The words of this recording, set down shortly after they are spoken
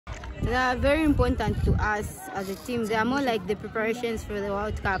They are very important to us as a team. They are more like the preparations for the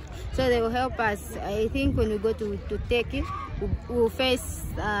World Cup. So they will help us. I think when we go to Turkey, we'll face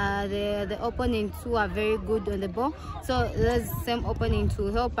the opponents who are very good on the ball. So those same opponents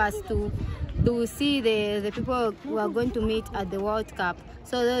will help us to see the people who are going to meet at the World Cup.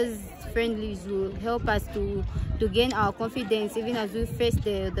 So those friendlies will help us to gain our confidence. Even as we face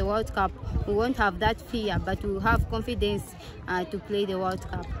the World Cup, we won't have that fear, but we'll have confidence to play the World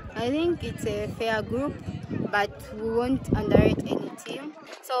Cup. I think it's a fair group, but we won't underrate any team.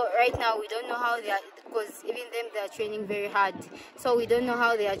 So right now we don't know how they are, because even them, they are training very hard. So we don't know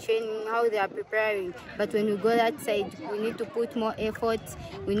how they are training, how they are preparing. But when we go that side, we need to put more effort.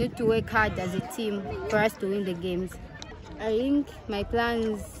 We need to work hard as a team for us to win the games. I think my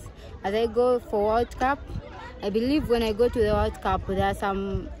plans as I go for World Cup, I believe when I go to the World Cup, there are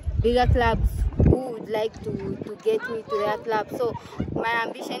some bigger clubs who would like to get me to their club. So my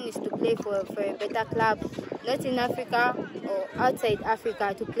ambition is to play for a better club, not in Africa or outside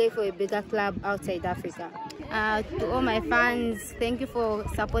Africa, to play for a bigger club outside Africa. To all my fans, thank you for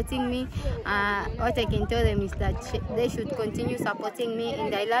supporting me. What I can tell them is that they should continue supporting me,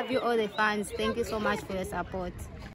 and I love you all the fans. Thank you so much for your support.